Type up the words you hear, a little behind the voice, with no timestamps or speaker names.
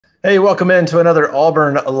Hey, welcome into another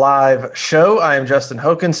Auburn Live Show. I am Justin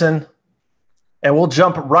Hokanson, and we'll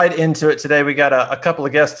jump right into it today. We got a couple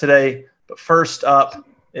of guests today, but first up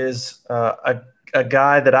is a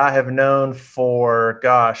guy that I have known for,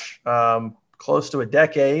 close to a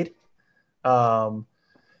decade. One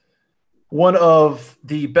of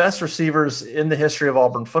the best receivers in the history of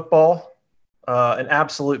Auburn football, an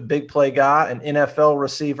absolute big play guy, an NFL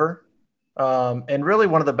receiver. And really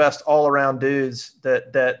one of the best all-around dudes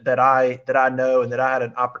that I know and that I had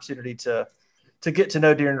an opportunity to get to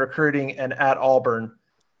know during recruiting and at Auburn.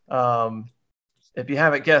 If you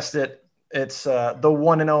haven't guessed it, it's the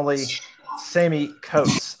one and only Sammie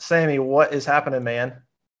Coates. Sammie, what is happening, man?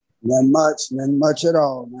 Not much at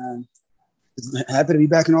all, man. Happy to be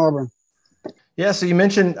back in Auburn. Yeah, so you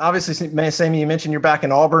mentioned, obviously, Sammie, you mentioned you're back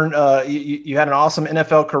in Auburn. You had an awesome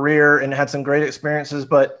NFL career and had some great experiences,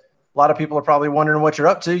 but a lot of people are probably wondering what you're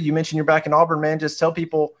up to. You mentioned you're back in Auburn, man. Just tell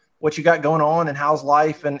people what you got going on and how's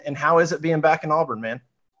life and how is it being back in Auburn, man?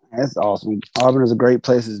 That's awesome. Auburn is a great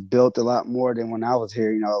place. It's built a lot more than when I was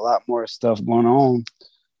here. A lot more stuff going on.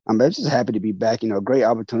 I'm just happy to be back. Great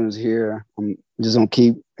opportunities here. I'm just going to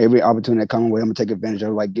keep every opportunity that comes away. I'm going to take advantage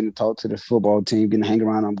of, like getting to talk to the football team, getting to hang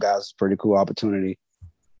around them guys. It's a pretty cool opportunity.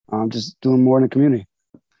 I'm just doing more in the community.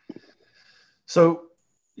 So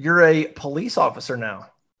you're a police officer now.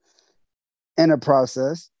 In the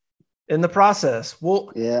process.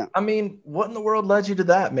 Well, yeah. I mean, what in the world led you to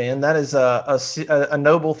that, man? That is a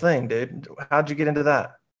noble thing, dude. How'd you get into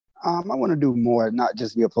that? I want to do more, not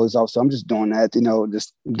just be a police officer. I'm just doing that,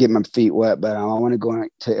 just get my feet wet. But I want to go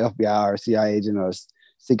to FBI or CIA agent or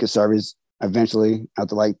Secret Service eventually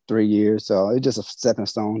after like 3 years. So it's just a stepping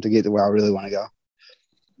stone to get to where I really want to go.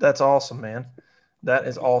 That's awesome, man. That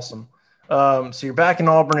is awesome. So you're back in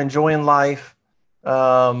Auburn, enjoying life.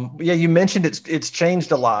 Yeah, you mentioned it's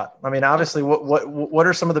changed a lot. I mean, obviously, what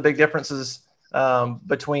are some of the big differences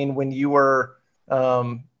between when you were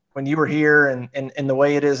here and the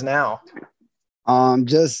way it is now?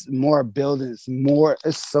 Just more buildings,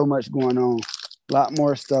 it's so much going on, a lot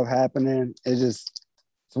more stuff happening. It's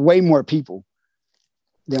way more people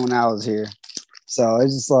than when I was here. So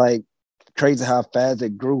it's just like crazy how fast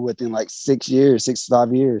it grew within like 6 years, 6 to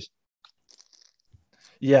 5 years.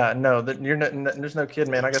 Yeah, no, there's no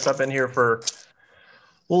kidding, man. I guess I've been here for a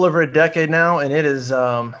little over a decade now, and it is,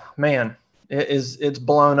 it's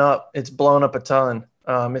blown up. It's blown up a ton.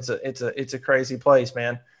 It's a crazy place,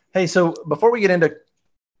 man. Hey, so before we get into,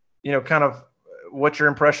 kind of what your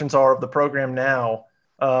impressions are of the program now,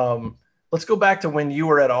 let's go back to when you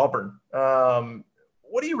were at Auburn.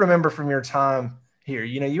 What do you remember from your time here?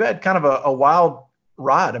 You had kind of a wild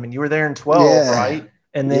ride. I mean, you were there in 12, right?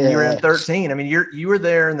 And then you were in 13. I mean, you were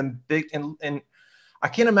there in the big and I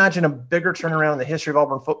can't imagine a bigger turnaround in the history of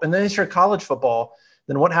Auburn football, in the history of college football,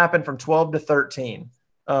 than what happened from 12 to 13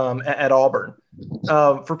 at Auburn.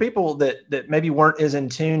 For people that maybe weren't as in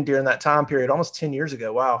tune during that time period, almost 10 years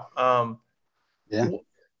ago. Wow.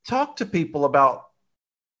 Talk to people about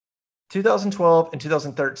 2012 and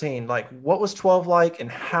 2013. Like, what was 12 like,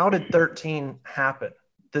 and how did 13 happen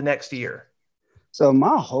the next year? So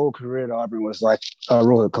my whole career at Auburn was like a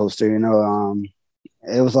roller coaster,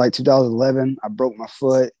 It was like 2011, I broke my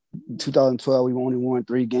foot. 2012, we only won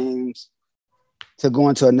 3 games. To go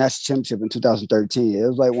into a national championship in 2013, it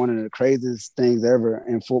was like one of the craziest things ever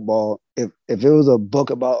in football. If it was a book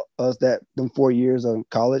about us them 4 years of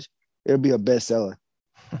college, it would be a bestseller.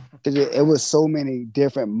 Because it was so many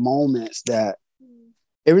different moments that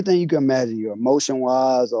everything you can imagine, your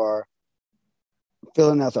emotion-wise or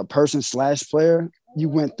feeling as a person / player, you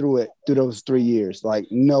went through those 3 years. Like,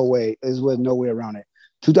 no way. There was no way around it.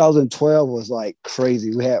 2012 was like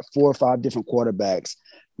crazy. We had 4 or 5 different quarterbacks,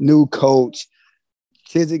 new coach,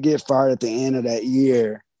 kids that get fired at the end of that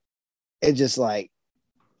year. It just like,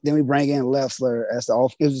 then we bring in Leffler as the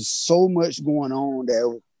off. It was so much going on that it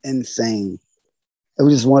was insane. It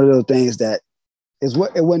was just one of those things that it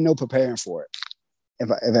wasn't no preparing for it, if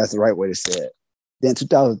that's the right way to say it. Then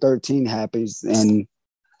 2013 happens, and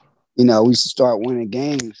we start winning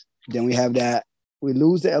games. Then we have that. We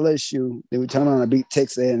lose to LSU. Then we turn around and beat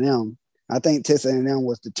Texas A&M. I think Texas A&M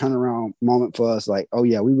was the turnaround moment for us. Like, oh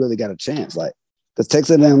yeah, we really got a chance. Like, because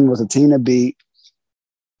Texas A&M was a team to beat,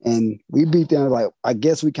 and we beat them. Like, I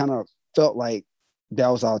guess we kind of felt like that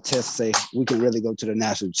was our test to say we can really go to the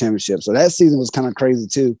national championship. So that season was kind of crazy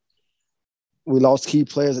too. We lost key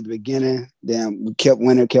players at the beginning. Then we kept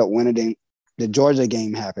winning. Then the Georgia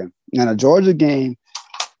game happened. Now, the Georgia game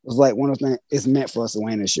was like one of those things, it's meant for us to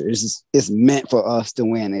win this year. It's meant for us to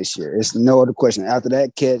win this year. It's no other question. After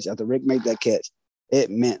Rick made that catch,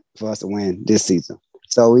 it meant for us to win this season.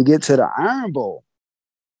 So we get to the Iron Bowl.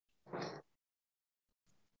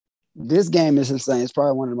 This game is insane. It's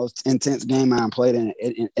probably one of the most intense games I've played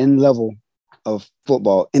in any level of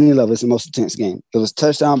football. Any level, it's the most intense game. It was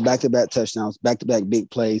touchdown, back-to-back touchdowns, back-to-back big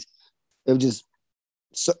plays. It was just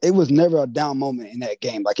so it was never a down moment in that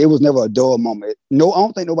game. Like, it was never a dull moment. No, I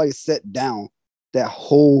don't think nobody sat down that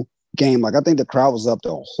whole game. Like, I think the crowd was up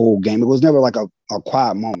the whole game. It was never like a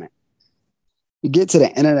quiet moment. You get to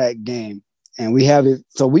the end of that game, and we have it.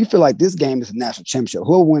 So we feel like this game is a national championship.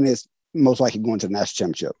 Whoever wins is most likely going to the national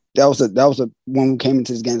championship. That was when we came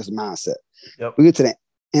into this game, this mindset. Yep. We get to the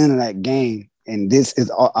end of that game, and this is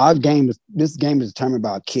our game. This game is determined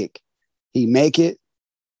by a kick. He make it,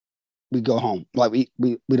 we go home. Like we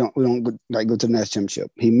don't like go to the national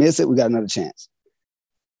championship. He miss it, we got another chance.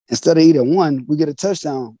 Instead of either one, we get a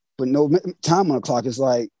touchdown, but no time on the clock. It's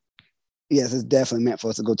like, yes, it's definitely meant for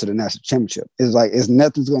us to go to the national championship. It's like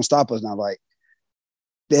nothing's gonna stop us now. Like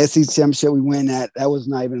the SEC championship, we win that. That was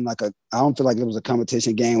not even like I don't feel like it was a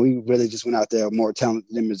competition game. We really just went out there more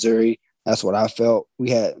talented than Missouri. That's what I felt. We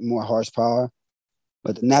had more horsepower.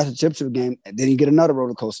 But the national championship game, and then you get another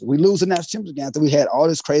roller coaster. We lose the national championship game after we had all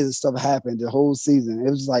this crazy stuff happen the whole season. It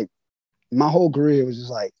was just like my whole career was just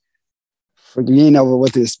like, you ain't know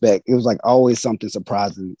what to expect. It was like always something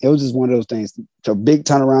surprising. It was just one of those things. To a big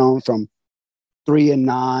turnaround from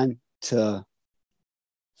 3-9 to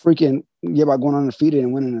freaking about going undefeated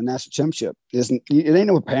and winning the national championship. It ain't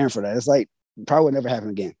no preparing for that. It's like probably would never happen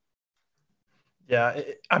again. Yeah,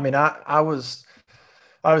 I mean, I was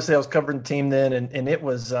obviously I was covering the team then, and it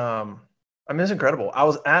was it's incredible. I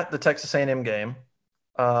was at the Texas A&M game.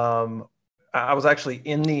 I was actually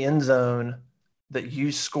in the end zone that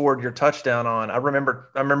you scored your touchdown on. I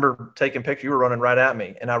remember taking pictures. You were running right at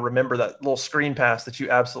me, and I remember that little screen pass that you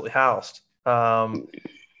absolutely housed in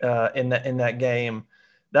that game.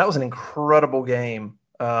 That was an incredible game.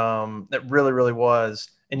 That really, really was.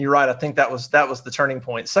 And you're right. I think that was the turning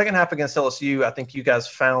point. Second half against LSU, I think you guys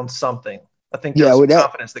found something. I think there was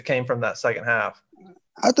confidence that came from that second half.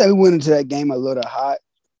 I think we went into that game a little hot.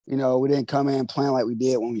 You know, we didn't come in playing like we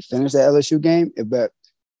did when we finished that LSU game. But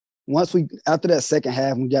after that second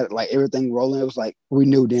half, we got like everything rolling. It was like we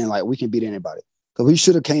knew then like we can beat anybody because we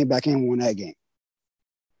should have came back in and won that game.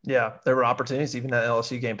 Yeah, there were opportunities even that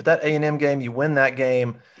LSU game, but that A&M game, you win that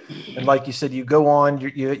game, and like you said, you go on.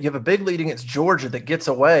 You have a big lead against Georgia that gets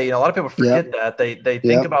away. You know, a lot of people forget that they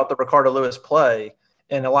think about the Ricardo Lewis play,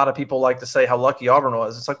 and a lot of people like to say how lucky Auburn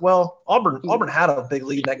was. It's like, well, Auburn had a big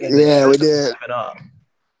lead in that game. Yeah, we did.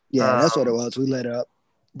 Yeah, that's what it was. We let up.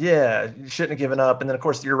 Yeah, you shouldn't have given up. And then, of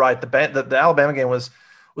course, you're right. The Alabama game was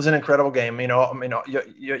an incredible game. You know, I mean,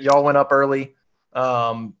 y'all went up early.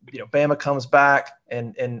 Bama comes back,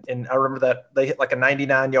 and I remember that they hit like a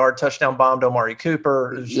 99-yard touchdown bomb to Amari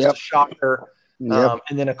Cooper. It was just a shocker. And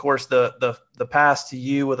then, of course, the pass to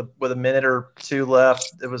you with a minute or two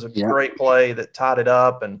left. It was a great play that tied it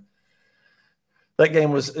up, and that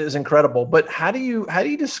game is incredible. But how do you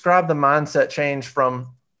describe the mindset change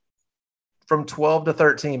from 12 to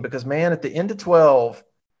 13? Because, man, at the end of 12,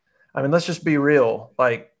 I mean, let's just be real.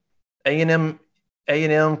 Like A&M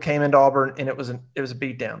came into Auburn, and it was a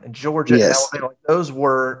beatdown. And Georgia and Alabama, like, those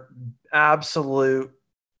were absolute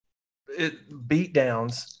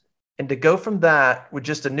beatdowns. And to go from that with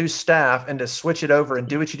just a new staff and to switch it over and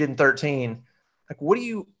do what you did in 13, like, what do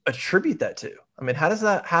you attribute that to? I mean, how does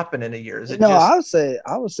that happen in a year? Is it I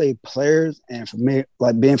would say players and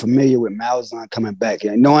being familiar with Malzahn coming back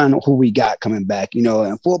and knowing who we got coming back. You know,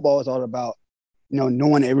 and football is all about, you know,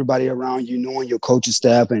 knowing everybody around you, knowing your coaching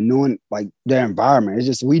staff, and knowing like their environment. It's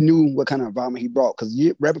just we knew what kind of environment he brought because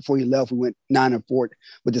right before he left, we went 9-4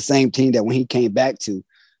 with the same team that when he came back to.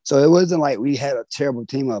 So it wasn't like we had a terrible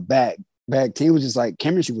team or a bad team. It was just like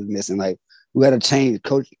chemistry was missing. Like we had to change.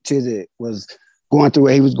 Coach Chizik was going through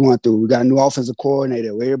what he was going through. We got a new offensive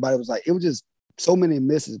coordinator where everybody was like, it was just so many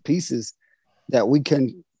pieces that we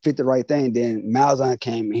couldn't fit the right thing. Then Malzahn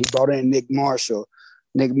came and he brought in Nick Marshall.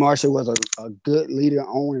 Nick Marshall was a good leader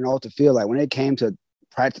on and off the field. Like when it came to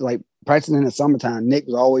practicing in the summertime, Nick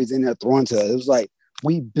was always in there throwing to us. It was like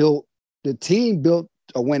the team built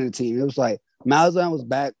a winning team. It was like Malzahn was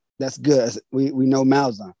back. That's good. We know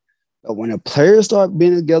Malzahn. But when the players start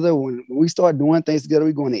being together, when we start doing things together,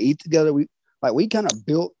 we going to eat together. We kind of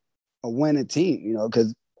built a winning team, you know,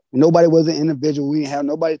 because nobody was an individual. We didn't have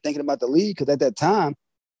nobody thinking about the league because at that time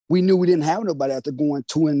we knew we didn't have nobody after going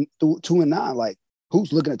 2-9. Like,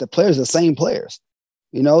 who's looking at the players? The same players,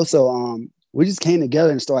 you know. So we just came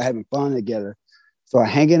together and started having fun together.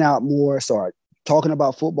 Started hanging out more. Started talking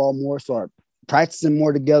about football more. Started practicing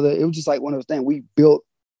more together. It was just like one of those things. We built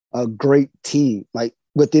a great team, like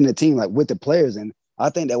within the team, like with the players, and I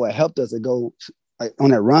think that what helped us to go like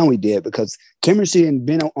on that run we did, because chemistry and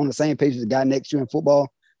being on the same page as the guy next to you in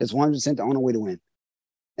football is 100% the only way to win.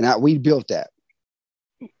 And we built that.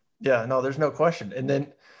 Yeah, no, there's no question. And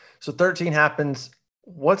then, so 13 happens.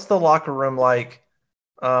 What's the locker room like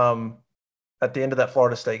at the end of that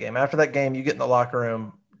Florida State game? After that game, you get in the locker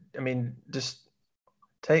room. I mean, just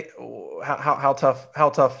how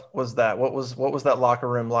tough was that? What was that locker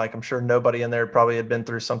room like? I'm sure nobody in there probably had been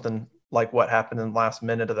through something like what happened in the last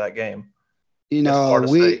minute of that game. You know,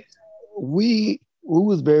 we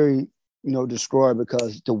was very, destroyed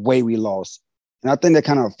because the way we lost. And I think that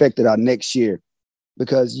kind of affected our next year,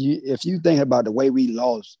 because if you think about the way we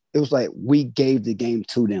lost, it was like we gave the game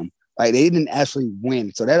to them. Like, they didn't actually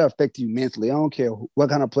win. So that affected you mentally. I don't care what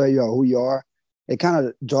kind of player you are, who you are. It kind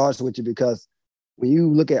of draws with you, because when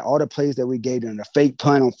you look at all the plays that we gave them, the fake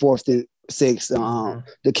punt on 4th and 6, the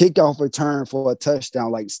kickoff return for a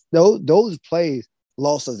touchdown, like those plays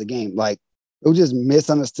lost us the game. Like, it was just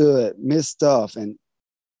misunderstood, missed stuff. And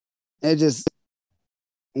it just,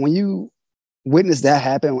 when you witness that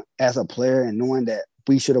happen as a player and knowing that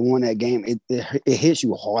we should have won that game, it hits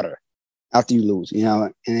you harder after you lose,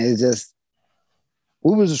 and it's just,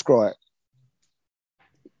 we was destroyed.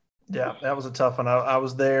 Yeah, that was a tough one. I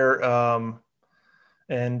was there, and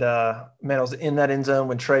man, I was in that end zone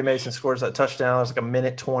when Trey Mason scores that touchdown. There's like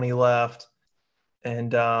 1:20 left,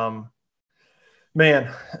 and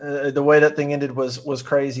man, the way that thing ended was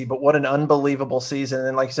crazy. But what an unbelievable season!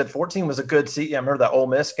 And like you said, 14 was a good season. I remember that Ole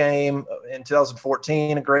Miss game in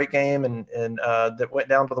 2014, a great game, and that went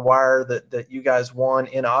down to the wire that you guys won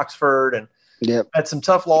in Oxford, and had some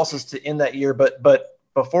tough losses to end that year. But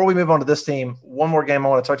before we move on to this team, one more game I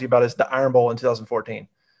want to talk to you about is the Iron Bowl in 2014.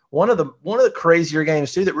 One of the crazier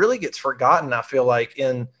games too that really gets forgotten, I feel like,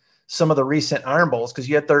 in some of the recent Iron Bowls, because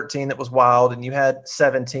you had 13 that was wild, and you had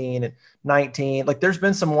 17 and 19. Like, there's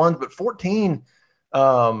been some ones, but 14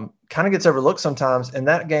 kind of gets overlooked sometimes. And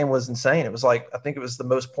that game was insane. It was like, I think it was the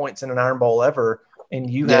most points in an Iron Bowl ever, and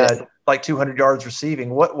you had like 200 yards receiving.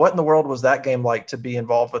 What in the world was that game like to be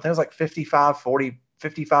involved with? I think it was like 55-40.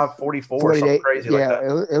 55-44, something crazy like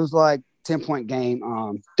that. It was like 10-point game.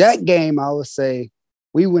 That game, I would say,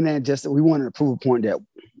 we went in we wanted to prove a point that,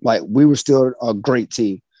 like, we were still a great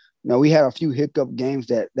team. We had a few hiccup games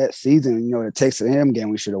that season. The Texas A&M game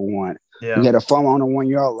we should have won. Yeah. We had a fumble on the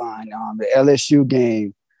 1-yard line. The LSU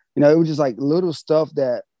game. It was just like little stuff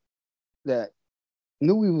that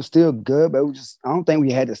knew we were still good, but I don't think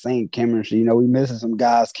we had the same chemistry. We missing some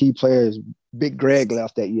guys, key players. Big Greg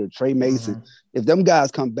left that year, Trey Mason. Mm-hmm. If them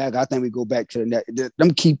guys come back, I think we go back to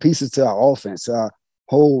them key pieces to our offense, to our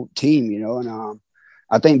whole team, And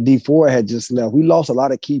I think D4 had just left. We lost a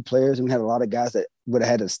lot of key players, and we had a lot of guys that would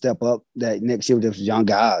have had to step up that next year with just young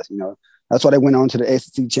guys, That's why they went on to the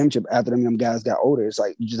SEC championship after them guys got older. It's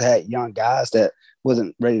like you just had young guys that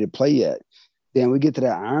wasn't ready to play yet. Then we get to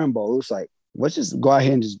that Iron Bowl. It's like, let's just go out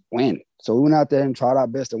here and just win. So we went out there and tried our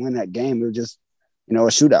best to win that game. It was just, a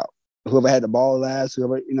shootout. Whoever had the ball last, it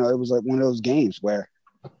was like one of those games where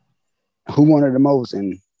who wanted the most,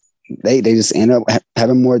 and they just ended up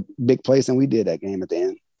having more big plays than we did that game at the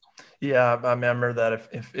end. Yeah, I remember that.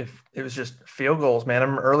 If it was just field goals, man. I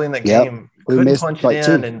remember early in that game, couldn't punch it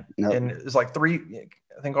in, and it was like 3.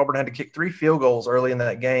 I think Auburn had to kick 3 field goals early in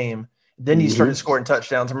that game. Then you started scoring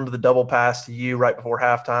touchdowns. I remember the double pass to you right before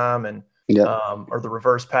halftime, and or the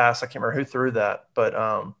reverse pass. I can't remember who threw that,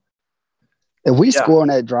 but if we score on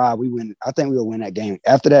that drive, we win. I think we'll win that game.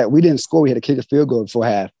 After that, we didn't score. We had to kick a field goal before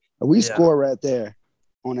half. If we score right there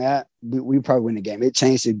on that, we probably win the game. It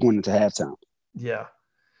changed it going into halftime. Yeah,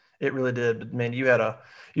 it really did. But man, you had a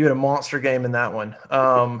monster game in that one.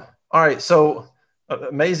 All right, so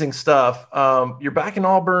amazing stuff. You're back in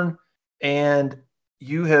Auburn, and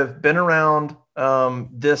you have been around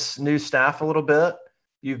this new staff a little bit.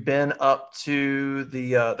 You've been up to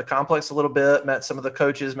the complex a little bit, met some of the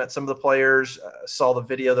coaches, met some of the players, saw the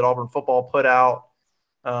video that Auburn football put out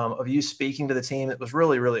of you speaking to the team. It was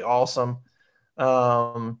really, really awesome.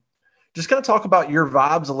 Just kind of talk about your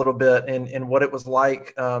vibes a little bit and what it was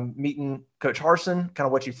like meeting Coach Harsin, kind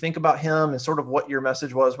of what you think about him, and sort of what your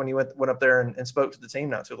message was when you went up there and spoke to the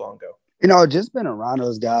team not too long ago. Just been around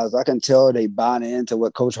those guys, I can tell they buy into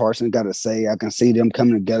what Coach Harsin got to say. I can see them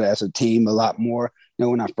coming together as a team a lot more.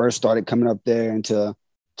 When I first started coming up there into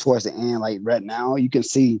towards the end, like right now, you can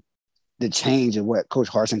see the change of what Coach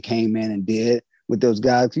Harsin came in and did with those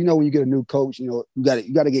guys. When you get a new coach, you got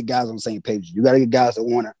to get guys on the same page. You got to get guys that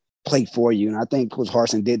want to play for you. And I think Coach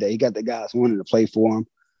Harsin did that. He got the guys wanting to play for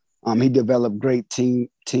him. He developed great team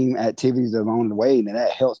activities along the way, and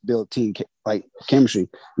that helps build team chemistry.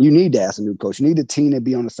 You need that as a new coach. You need the team to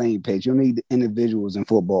be on the same page. You need individuals in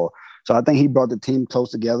football. So I think he brought the team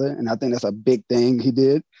close together, and I think that's a big thing he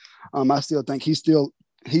did. I still think he's still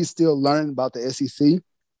learning about the SEC.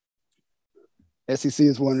 SEC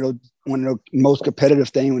is one of the most competitive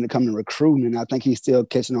things when it comes to recruiting, and I think he's still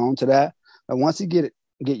catching on to that. But once he get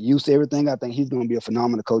used to everything, I think he's going to be a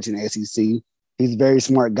phenomenal coach in the SEC. He's a very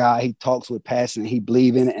smart guy. He talks with passion. He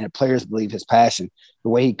believes in it, and the players believe his passion. The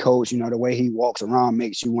way he coaches, the way he walks around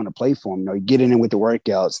makes you want to play for him. You get in with the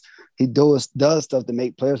workouts. He does stuff to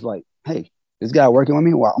make players like, hey, this guy working with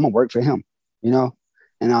me? Well, I'm going to work for him,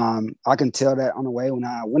 And I can tell that on the way when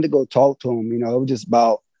I went to go talk to him, it was just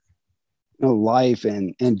about, life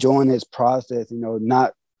and enjoying this process,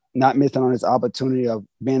 not missing on this opportunity of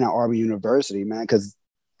being at Auburn University, man, because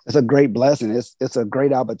it's a great blessing. It's a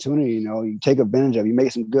great opportunity. You take advantage of it. You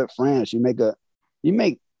make some good friends. You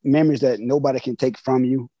make memories that nobody can take from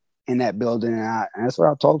you in that building. And that's what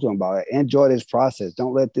I talked to him about. Enjoy this process.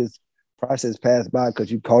 Don't let this process pass by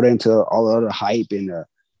because you caught into all the other hype and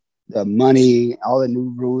the money, all the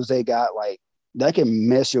new rules they got. Like that can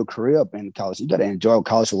mess your career up in college. You got to enjoy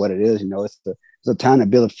college for what it is. It's a time to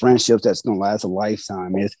build friendships that's going to last a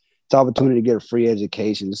lifetime. It's an opportunity to get a free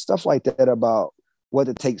education. Stuff like that about what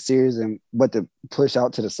to take serious and what to push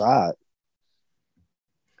out to the side.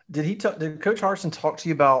 Did Coach Harsin talk to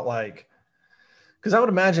you about because I would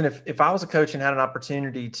imagine if I was a coach and had an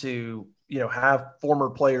opportunity to, have former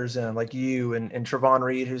players in like you and Trevon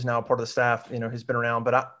Reed, who's now part of the staff, who's been around,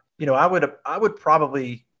 but I would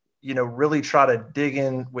probably, really try to dig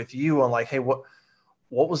in with you on hey, what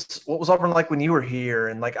was Auburn like when you were here?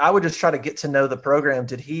 And I would just try to get to know the program.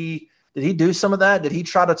 Did he do some of that? Did he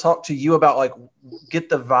try to talk to you about get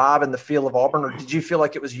the vibe and the feel of Auburn, or did you feel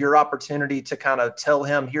like it was your opportunity to kind of tell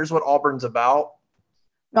him, here's what Auburn's about?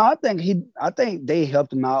 No, I think they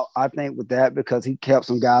helped him out. I think with that because he kept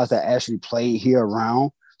some guys that actually played here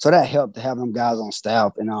around, so that helped to have them guys on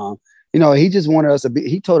staff. And he just wanted us to be.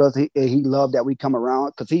 He told us he loved that we come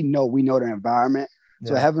around because we know the environment. Yeah.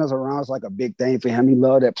 So having us around is like a big thing for him. He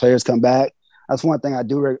loved that players come back. That's one thing I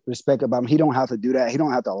do respect about him. He don't have to do that. He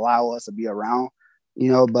don't have to allow us to be around,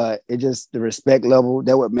 but it just the respect level,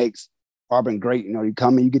 that what makes Auburn great. You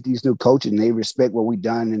come and you get these new coaches and they respect what we've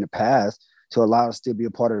done in the past to allow us to be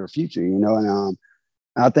a part of the future, and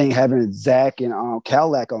I think having Zach and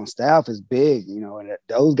Cadillac on staff is big, and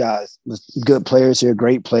those guys was good players here,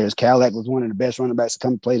 great players. Cadillac was one of the best running backs to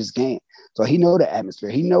come play this game. So he know the atmosphere.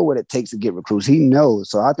 He know what it takes to get recruits. He knows.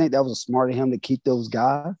 So I think that was smart of him to keep those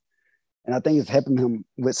guys. And I think it's helping him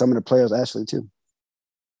with some of the players actually too.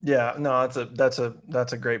 Yeah, no, that's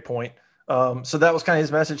a great point. So that was kind of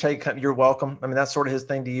his message. Hey, you're welcome. I mean, that's sort of his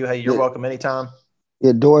thing to you. Hey, you're welcome anytime.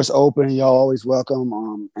 Yeah, doors open. Y'all always welcome.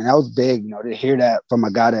 And that was big, to hear that from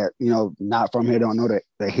a guy that, not from here, don't know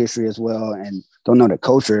the history as well and don't know the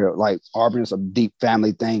culture. Like Auburn is a deep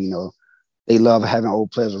family thing, They love having old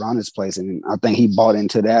players around this place. And I think he bought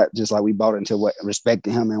into that just like we bought into what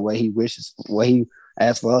respecting him and what he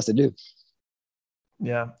asked for us to do.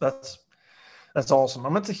 Yeah, that's awesome. I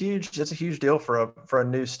mean, it's a huge deal for a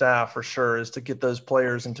new staff for sure, is to get those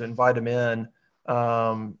players and to invite them in,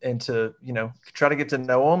 and to try to get to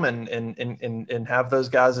know them and have those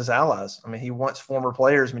guys as allies. I mean, he wants former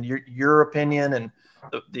players. I mean, your opinion and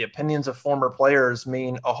the opinions of former players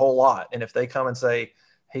mean a whole lot. And if they come and say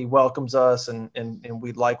he welcomes us and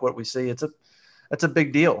we like what we see, it's a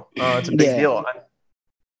big deal. It's a big deal.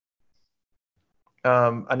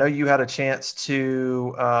 I know you had a chance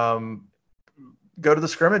to go to the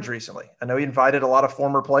scrimmage recently. I know he invited a lot of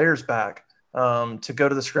former players back to go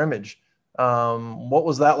to the scrimmage. What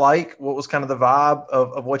was that like? What was kind of the vibe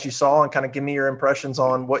of what you saw, and kind of give me your impressions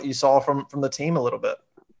on what you saw from the team a little bit?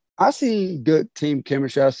 I seen good team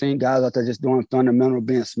chemistry. I've seen guys out there just doing fundamental,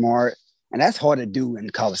 being smart. And that's hard to do in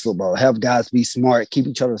college football. Have guys be smart, keep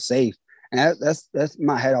each other safe. And that's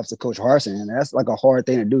my hat off to Coach Harsin. And that's like a hard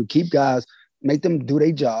thing to do. Keep guys, make them do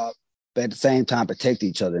their job, but at the same time protect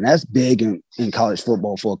each other. And that's big in college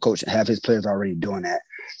football for a coach to have his players already doing that.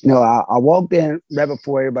 I walked in right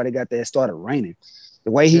before everybody got there, it started raining.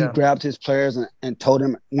 The way he grabbed his players and told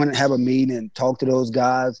them, went and have a meeting and talked to those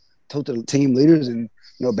guys, talked to the team leaders, and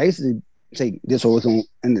basically say this was going,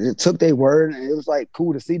 and it took their word, and it was like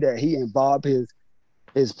cool to see that he involved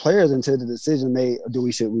his players into the decision made.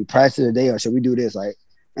 Should we practice today or should we do this?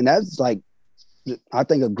 And that's I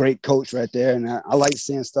think a great coach right there, and I like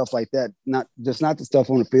seeing stuff like that. Not the stuff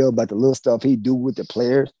on the field, but the little stuff he do with the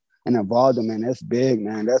players and involve them. Man, that's big,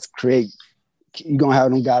 man. That's great. You're gonna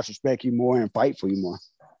have them guys respect you more and fight for you more.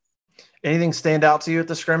 Anything stand out to you at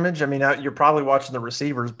the scrimmage? I mean, you're probably watching the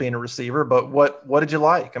receivers being a receiver, but what did you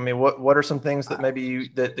like? I mean, what are some things that maybe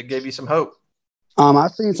that gave you some hope?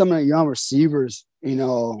 I've seen some of the young receivers,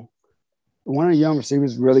 one of the young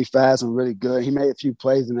receivers, really fast and really good. He made a few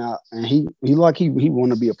plays and he want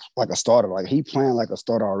to be like a starter. Like he playing like a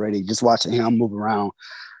starter already. Just watching him move around.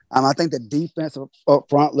 I think the defense up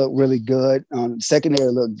front looked really good.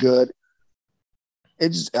 Secondary looked good.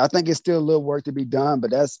 I think it's still a little work to be done, but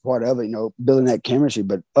that's part of it, building that chemistry.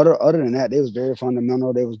 But other than that, they was very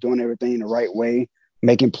fundamental. They was doing everything the right way,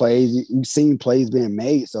 making plays. You've seen plays being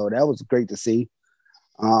made, so that was great to see.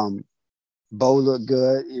 Bo looked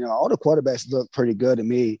good. All the quarterbacks look pretty good to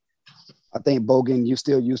me. I think Bo you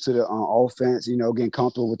still used to the offense, getting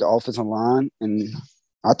comfortable with the offensive line, and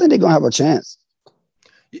I think they're gonna have a chance.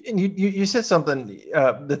 And you said something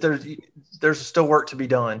that there's still work to be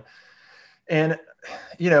done, and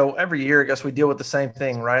every year I guess we deal with the same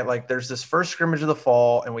thing, right? Like there's this first scrimmage of the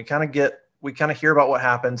fall, and we kind of hear about what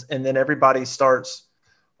happens, and then everybody starts,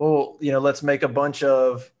 well, let's make a bunch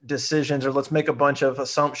of decisions or let's make a bunch of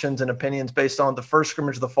assumptions and opinions based on the first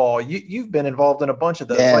scrimmage of the fall. You've been involved in a bunch of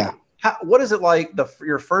those. Yeah. Like, what is it like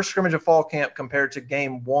your first scrimmage of fall camp compared to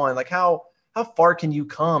game one? Like how far can you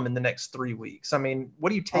come in the next 3 weeks? I mean, what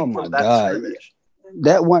do you take from that scrimmage?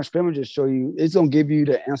 That one scrimmage will show you, it's going to give you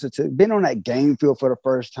the answer to being on that game field for the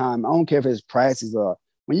first time. I don't care if it's practice or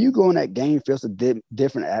when you go on that game field, it's a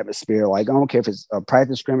different atmosphere. Like, I don't care if it's a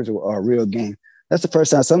practice scrimmage or a real game. That's the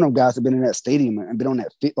first time some of them guys have been in that stadium and been on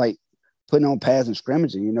that fit, like putting on pads and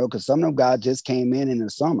scrimmaging, because some of them guys just came in the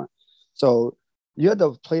summer. So you have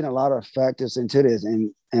to play in a lot of factors into this.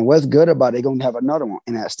 And what's good about it, they're going to have another one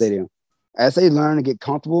in that stadium. As they learn to get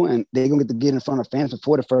comfortable and they're going to get in front of fans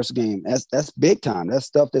before the first game, that's big time. That's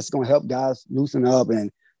stuff that's going to help guys loosen up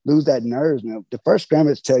and lose that nerves. The first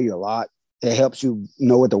scrimmage tell you a lot. It helps you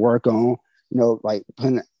know what to work on, like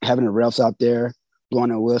having the refs out there,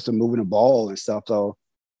 blowing the whistle, moving the ball and stuff. So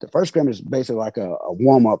the first scrimmage is basically like a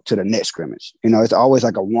warm-up to the next scrimmage. It's always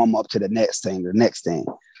like a warm-up to the next thing.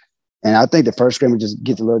 And I think the first scrimmage just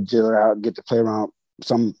gets a little jiller out, get to play around.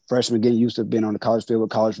 Some freshmen getting used to being on the college field with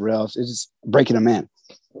college refs. It's just breaking them in.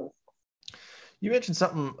 You mentioned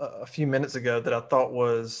something a few minutes ago that I thought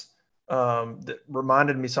was that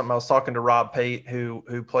reminded me something. I was talking to Rob Pate,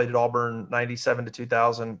 who played at Auburn 97 to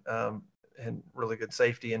 2000 and really good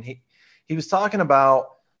safety. And he was talking about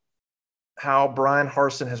how Bryan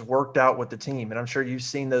Harsin has worked out with the team. And I'm sure you've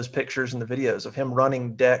seen those pictures and the videos of him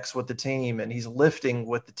running decks with the team and he's lifting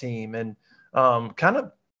with the team and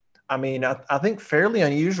I think fairly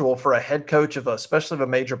unusual for a head coach especially of a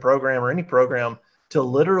major program or any program to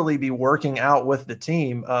literally be working out with the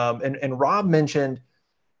team. And Rob mentioned,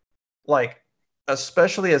 like,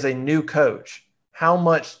 especially as a new coach, how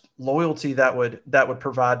much loyalty that would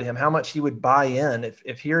provide to him, how much he would buy in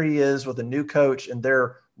if here he is with a new coach and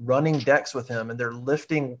they're running decks with him and they're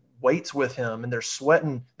lifting weights with him and they're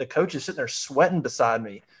sweating. The coach is sitting there sweating beside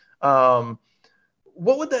me.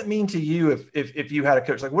 What would that mean to you if you had a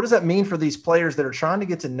coach? Like, what does that mean for these players that are trying to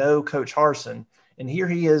get to know Coach Harsin? And here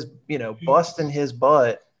he is, busting his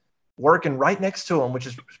butt, working right next to him, which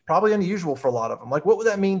is probably unusual for a lot of them. Like, what would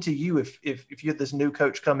that mean to you if you had this new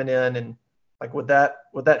coach coming in and like, would that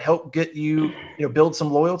help get you, build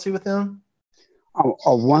some loyalty with him?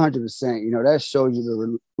 100%. That shows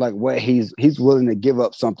you what he's willing to give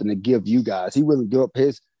up something to give you guys. He willing to give up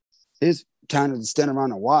his time to stand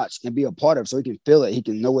around and watch and be a part of it so he can feel it. He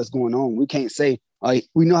can know what's going on. We can't say,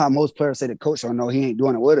 we know how most players say the coach, oh no, he ain't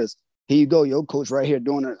doing it with us. Here you go, your coach right here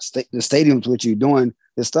doing the stadiums with you, doing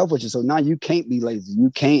this stuff with you. So now you can't be lazy. You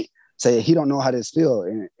can't say he don't know how this feels,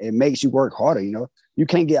 and it makes you work harder. You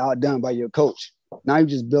can't get outdone by your coach. Now you're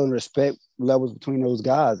just building respect levels between those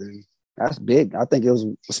guys, and that's big. I think it was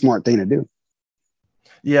a smart thing to do.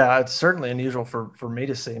 Yeah, it's certainly unusual for me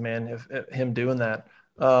to see, man, if him doing that.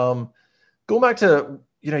 Going back to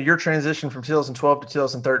your transition from 2012 to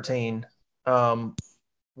 2013,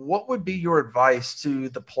 what would be your advice to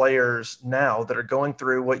the players now that are going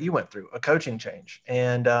through what you went through, a coaching change,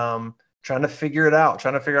 and trying to figure it out,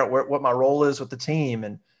 trying to figure out what my role is with the team,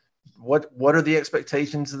 and what are the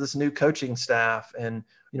expectations of this new coaching staff, and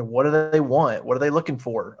what do they want, what are they looking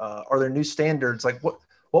for, are there new standards? Like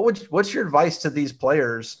what's your advice to these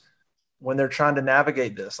players when they're trying to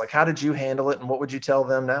navigate this? Like, how did you handle it, and what would you tell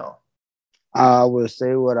them now? I would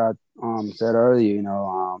say what I said earlier.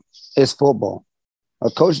 It's football. A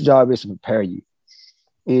coach's job is to prepare you.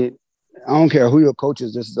 I don't care who your coach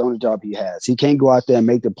is. This is the only job he has. He can't go out there and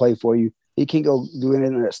make the play for you. He can't go do any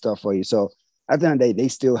of that stuff for you. So at the end of the day, they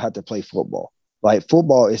still have to play football. Like,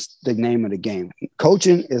 football is the name of the game.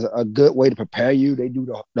 Coaching is a good way to prepare you. They do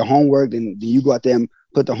the homework, and you go out there and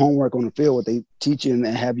put the homework on the field, what they teach you and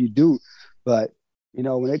have you do. But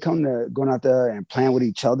when they come to going out there and playing with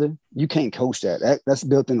each other, you can't coach that. That's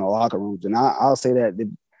built in the locker rooms. And I'll say that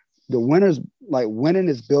the winners, like winning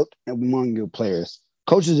is built among your players.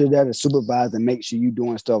 Coaches are there to supervise and make sure you're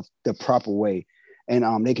doing stuff the proper way.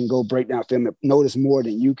 And they can go break down film and notice more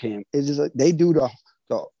than you can. It's just like they do the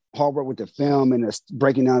hard work with the film and the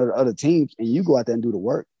breaking down of the other teams, and you go out there and do the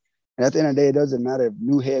work. And at the end of the day, it doesn't matter if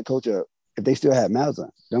new head coach or if they still have Malzahn.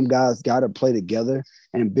 Them guys got to play together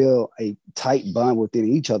and build a tight bond within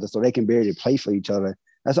each other so they can be able to play for each other.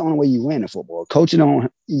 That's the only way you win in football. Coaching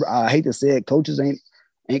I hate to say it, coaches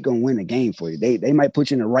ain't gonna win a game for you. They might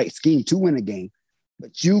put you in the right scheme to win a game,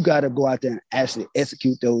 but you got to go out there and actually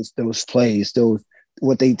execute those plays,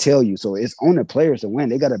 what they tell you. So it's on the players to win.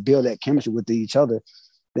 They got to build that chemistry with each other.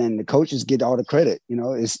 Then the coaches get all the credit.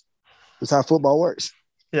 It's how football works.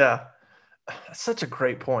 Yeah, that's such a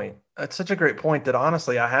great point. That's such a great point that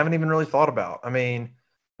honestly I haven't even really thought about. I mean,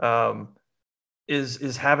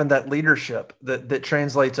 is having that leadership that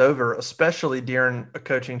translates over, especially during a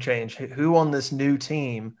coaching change. Who on this new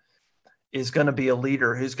team is going to be a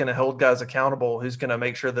leader? Who's going to hold guys accountable? Who's going to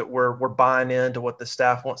make sure that we're buying into what the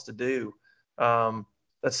staff wants to do?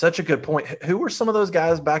 That's such a good point. Who were some of those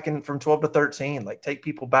guys back in from 12 to 13? Like take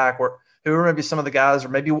people back. Who were maybe some of the guys,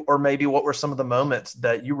 or maybe what were some of the moments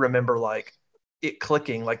that you remember, like it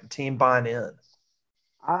clicking, like the team buying in?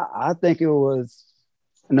 I think it was,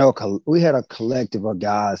 we had a collective of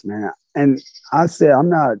guys, man. And I said,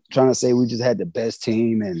 I'm not trying to say we just had the best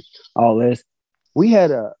team and all this. We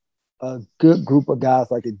had a good group of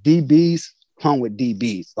guys, like the DBs hung with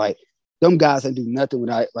DBs. Like them guys that do nothing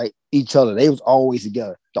without like each other. They was always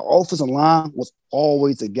together. The offensive line was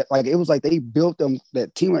always together. Like it was like they built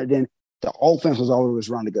that team, and then the offense was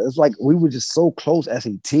always around together. It's like we were just so close as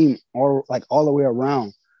a team, all the way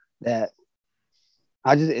around, that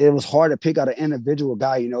it was hard to pick out an individual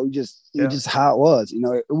guy. Just how it was.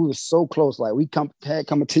 We were so close. Like we had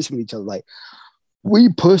competition with each other. Like we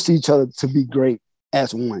pushed each other to be great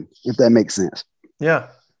as one, if that makes sense. Yeah,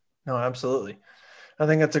 no, absolutely. I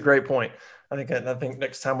think that's a great point. I think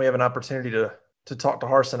next time we have an opportunity to talk to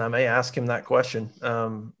Harsin, I may ask him that question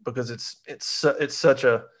because it's such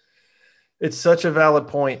a valid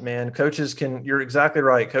point, man. You're exactly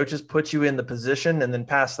right. Coaches put you in the position, and then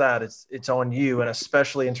past that, it's on you. And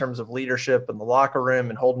especially in terms of leadership in the locker room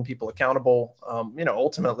and holding people accountable,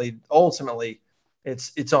 ultimately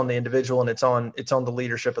it's on the individual, and it's on the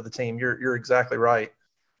leadership of the team. You're exactly right.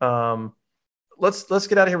 Let's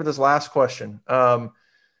get out of here with this last question.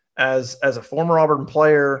 As a former Auburn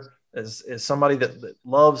player, as somebody that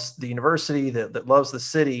loves the university, that loves the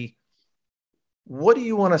city, what do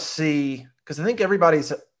you want to see? Because I think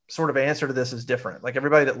everybody's sort of answer to this is different. Like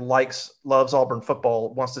everybody that loves Auburn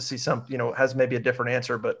football wants to see has maybe a different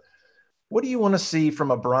answer. But what do you want to see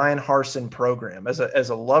from a Bryan Harsin program as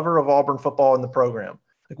a lover of Auburn football in the program?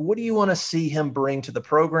 Like, what do you want to see him bring to the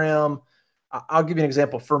program? I'll give you an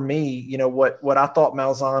example. For me, what I thought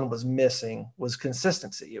Malzahn was missing was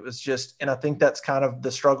consistency. It was just, and I think that's kind of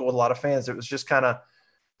the struggle with a lot of fans. It was just kind of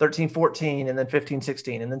 13, 14, and then 15,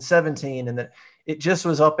 16, and then 17. And then it just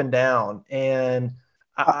was up and down. And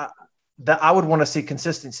I would want to see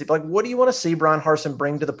consistency. Like, what do you want to see Bryan Harsin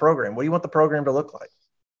bring to the program? What do you want the program to look like?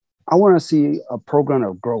 I want to see a program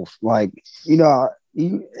of growth. Like,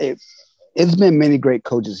 it's been many great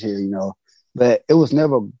coaches here, but it was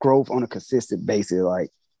never growth on a consistent basis.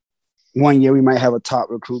 Like one year we might have a top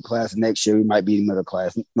recruit class, and next year we might be in middle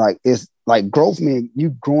class. Like it's like growth means you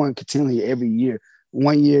growing continually every year.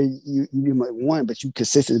 One year you might one, but you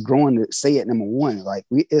consistently growing to stay at number one. Like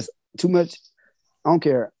it's too much. I don't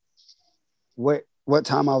care what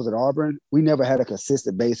time I was at Auburn. We never had a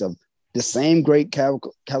consistent base of the same great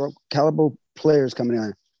caliber players coming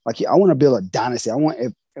in. Like I want to build a dynasty. I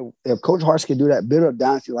want if Coach Harsin can do that, build a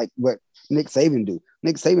dynasty like what Nick Saban do.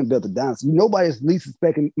 Nick Saban built a dynasty. Nobody's least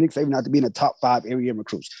expecting Nick Saban not to be in the top 5 every year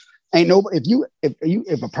recruits. Ain't nobody.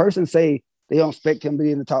 If a person say they don't expect him to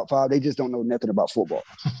be in the top 5, they just don't know nothing about football.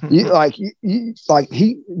 Your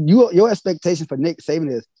expectation for Nick Saban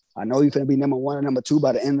is, I know he's going to be number 1 or number 2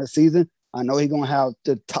 by the end of the season. I know he's going to have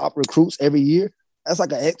the top recruits every year. That's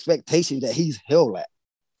like an expectation that he's held at.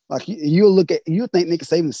 Like you'll think Nick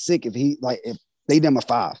Saban's sick if they number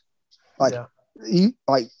 5. You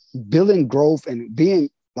building growth and being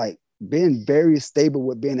very stable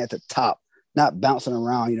with being at the top, not bouncing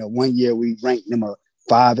around. One year we ranked number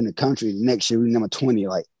 5 in the country, the next year we number 20.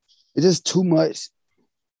 Like it's just too much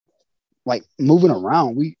moving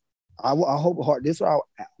around. I hope this is what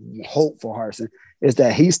I hope for Harsin is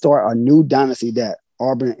that he start a new dynasty that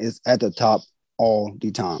Auburn is at the top all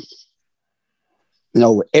the time.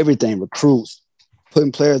 With everything, recruits,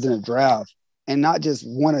 putting players in the draft, and not just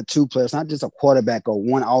 1 or 2 players, not just a quarterback or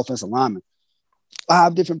one offensive lineman.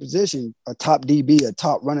 5 different positions, a top DB, a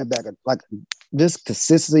top running back, like this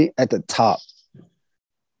consistency at the top.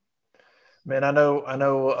 Man, I know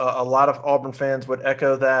a lot of Auburn fans would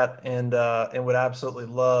echo that and would absolutely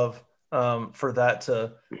love for that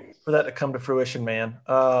to come to fruition, man.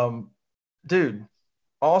 Dude,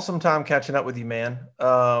 awesome time catching up with you, man.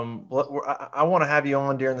 I want to have you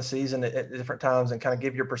on during the season at different times and kind of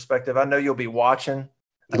give your perspective. I know you'll be watching.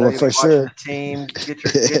 I know Well, you'll for be watching sure. the team.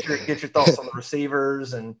 Get your thoughts on the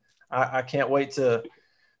receivers, and I can't wait to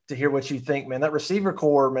hear what you think, man. That receiver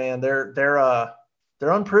core, man, they're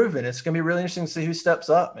unproven. It's gonna be really interesting to see who steps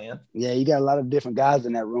up, man. Yeah, you got a lot of different guys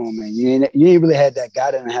in that room, man. You ain't really had that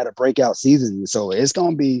guy that had a breakout season, so it's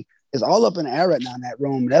all up in the air right now in that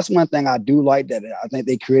room. That's one thing I do like that I think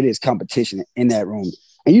they created is competition in that room,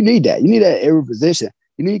 and you need that. You need that at every position.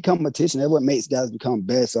 You need competition. That's what makes guys become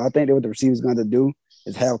best. So I think that what the receivers going to do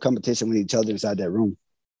is have competition with each other inside that room.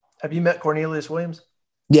 Have you met Cornelius Williams?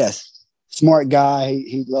 Yes, smart guy.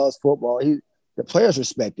 He loves football. The players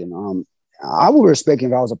respect him. I would respect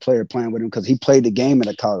him if I was a player playing with him because he played the game at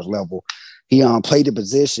a college level. He played the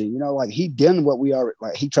position. You know, like he did what we are.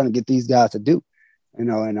 Like he trying to get these guys to do. You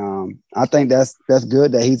know, and I think that's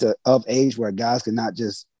good that he's of age where guys can not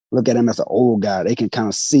just look at him as an old guy. They can kind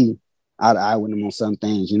of see eye to eye with him on some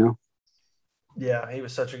things. You know. Yeah, he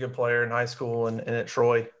was such a good player in high school and at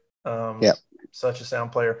Troy. Yeah. Such a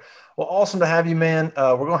sound player. Well, awesome to have you, man.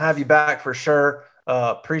 We're going to have you back for sure.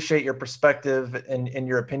 Appreciate your perspective and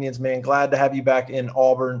your opinions, man. Glad to have you back in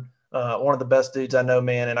Auburn. One of the best dudes I know,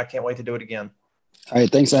 man, and I can't wait to do it again. All right.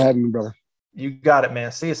 Thanks for having me, brother. You got it,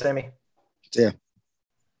 man. See you, Sammie. Yeah.